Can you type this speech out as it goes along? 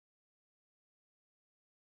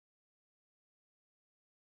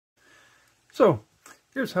So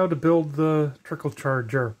here's how to build the Trickle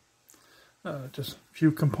charger. Just a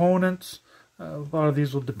few components. A lot of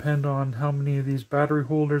these will depend on how many of these battery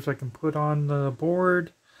holders I can put on the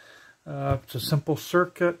board. It's a simple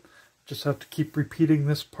circuit. Just have to keep repeating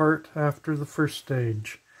this part after the first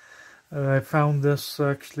stage. I found this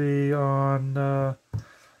actually on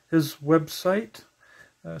his website.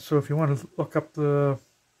 So if you want to look up the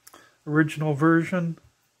original version,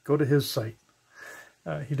 go to his site.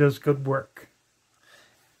 He does good work.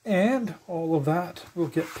 And all of that will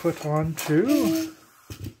get put onto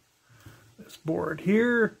this board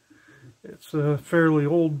here. It's a fairly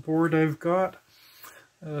old board I've got.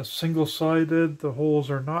 Single-sided, the holes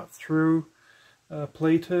are not through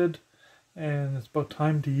plated, and it's about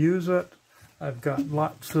time to use it. I've got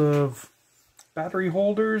lots of battery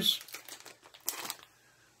holders,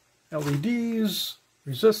 LEDs,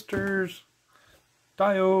 resistors,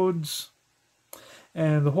 diodes,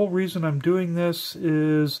 and the whole reason I'm doing this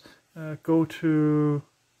is go to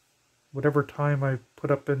whatever time I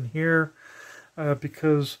put up in here,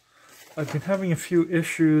 because I've been having a few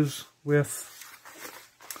issues with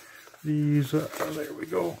these, there we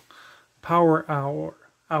go,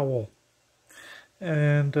 PowerOwl.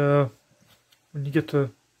 And when you get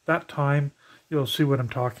to that time, you'll see what I'm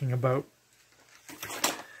talking about.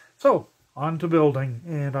 So, on to building,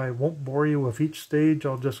 and I won't bore you with each stage,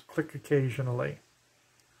 I'll just click occasionally.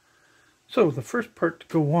 So, the first part to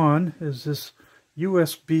go on is this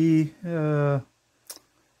USB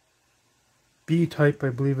B-type, I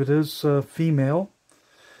believe it is, female.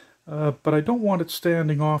 But I don't want it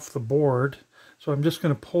standing off the board, so I'm just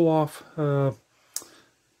going to pull off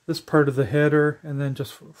this part of the header and then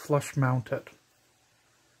just flush mount it.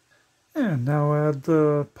 And now add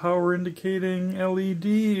the power indicating LED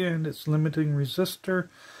and its limiting resistor.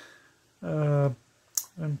 I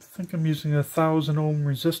think I'm using a 1000 ohm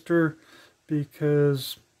resistor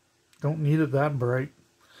because don't need it that bright.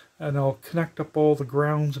 And I'll connect up all the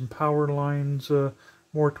grounds and power lines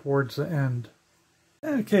more towards the end.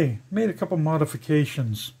 Okay, made a couple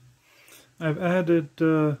modifications. I've added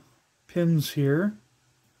pins here.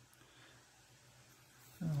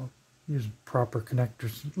 I'll use proper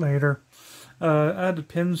connectors later. Added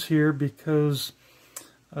pins here because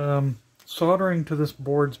soldering to this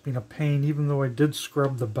board's been a pain, even though I did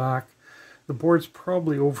scrub the back. The board's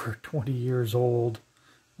probably over 20 years old,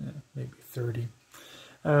 maybe 30.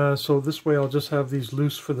 So this way I'll just have these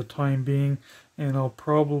loose for the time being, and I'll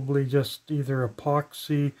probably just either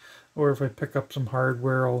epoxy, or if I pick up some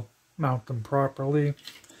hardware, I'll mount them properly.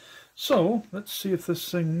 So let's see if this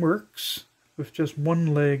thing works with just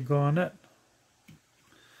one leg on it.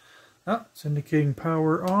 It's indicating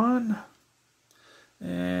power on.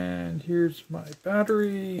 And here's my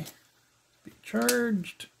battery, be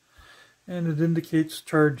charged, and it indicates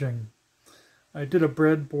charging. I did a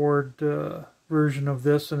breadboard version of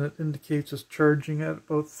this, and it indicates it's charging at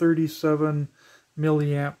about 37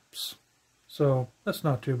 milliamps. So that's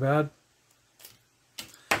not too bad.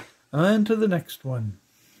 On to the next one.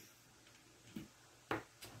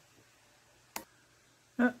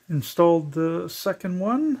 Installed the second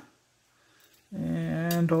one,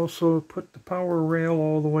 and also put the power rail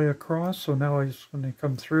all the way across, so now when they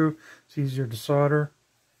come through, it's easier to solder.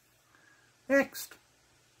 Next.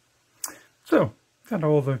 So, got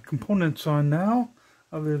all the components on now,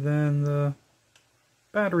 other than the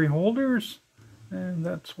battery holders, and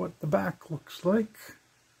that's what the back looks like.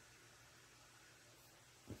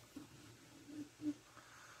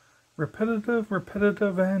 Repetitive,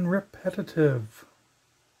 repetitive, and repetitive.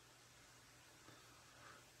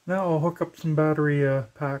 Now I'll hook up some battery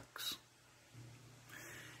packs.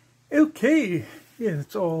 Okay, yeah,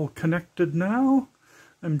 it's all connected now.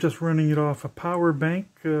 I'm just running it off a power bank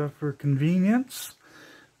for convenience.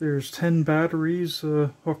 There's 10 batteries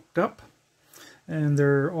hooked up, and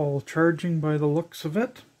they're all charging by the looks of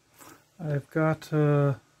it. I've got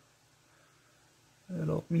a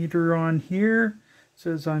little meter on here. It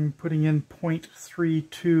says I'm putting in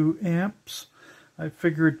 0.32 amps. I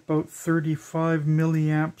figured about 35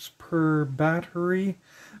 milliamps per battery,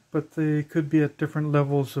 but they could be at different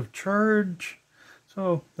levels of charge,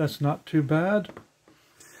 so that's not too bad.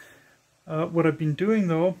 What I've been doing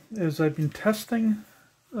though is I've been testing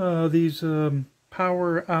these PowerOwl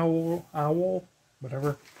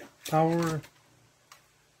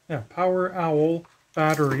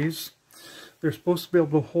batteries. They're supposed to be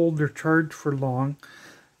able to hold their charge for long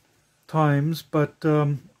times, but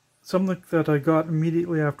something that I got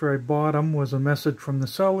immediately after I bought them was a message from the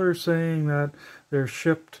seller saying that they're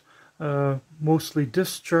shipped mostly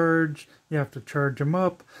discharged, you have to charge them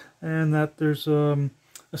up, and that there's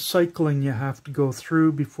cycling you have to go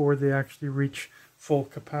through before they actually reach full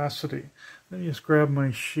capacity. Let me just grab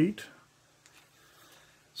my sheet.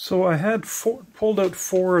 So I had pulled out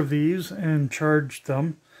 4 of these and charged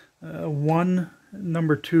them.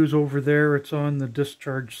 Number 2 is over there. It's on the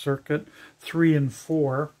discharge circuit. 3 and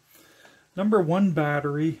 4. Number 1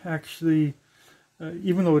 battery actually,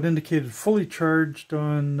 even though it indicated fully charged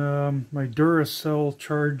on my Duracell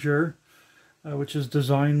charger, which is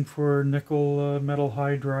designed for nickel metal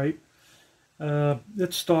hydride,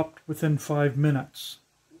 it stopped within 5 minutes,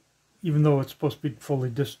 even though it's supposed to be fully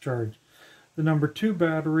discharged. The number 2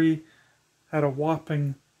 battery had a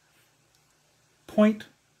whopping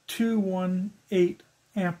 0.218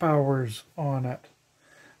 amp hours on it.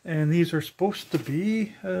 And these are supposed to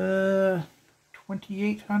be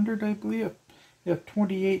 2800, I believe. Yeah,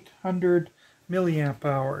 2800 milliamp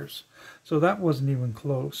hours. So that wasn't even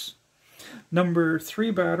close. Number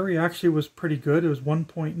 3 battery actually was pretty good. It was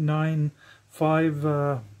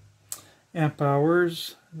 1.95 amp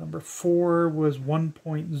hours. Number 4 was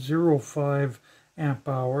 1.05 amp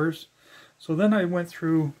hours. So then I went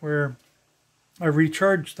through where I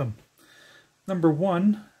recharged them. Number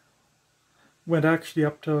 1 went actually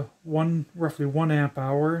up to roughly 1 amp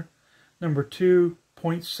hour. Number 2,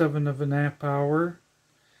 0.7 of an amp hour.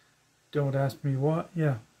 Don't ask me what.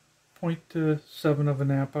 Yeah, 0.7 of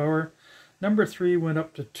an amp hour. Number 3 went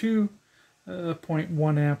up to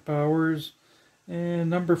 2.1 amp hours. And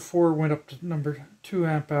number 4 went up to 2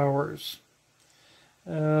 amp hours.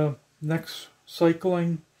 Next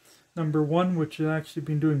cycling, number 1, which has actually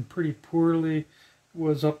been doing pretty poorly,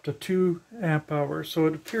 was up to 2 amp hours. So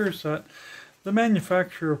it appears that the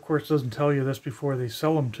manufacturer, of course, doesn't tell you this before they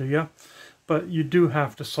sell them to you, but you do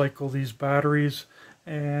have to cycle these batteries,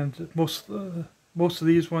 and most of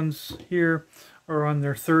these ones here are on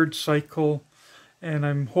their 3rd cycle, and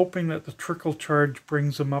I'm hoping that the trickle charge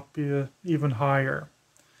brings them up even higher.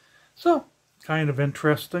 So, kind of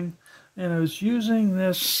interesting. And I was using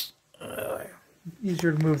this,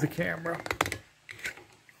 easier to move the camera.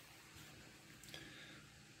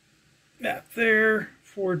 That there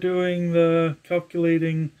for doing the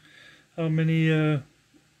calculating how many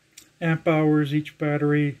amp hours each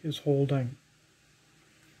battery is holding.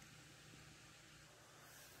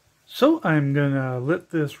 So I'm gonna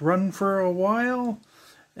let this run for a while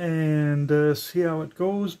and see how it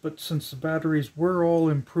goes, but since the batteries were all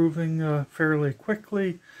improving fairly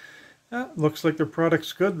quickly, looks like the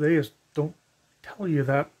product's good. They just don't tell you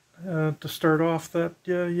that to start off, that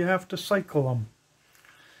you have to cycle them.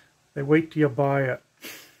 They wait till you buy it.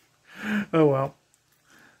 Oh well.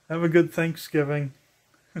 Have a good Thanksgiving.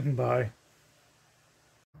 Bye.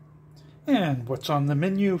 And what's on the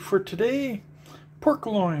menu for today? Pork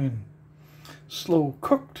loin. Slow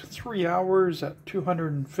cooked 3 hours at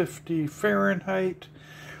 250 Fahrenheit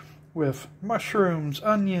with mushrooms,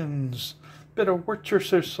 onions, a bit of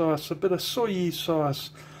Worcestershire sauce, a bit of soy sauce,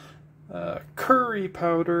 curry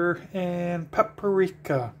powder, and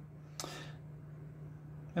paprika.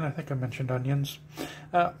 And I think I mentioned onions.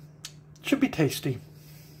 Should be tasty.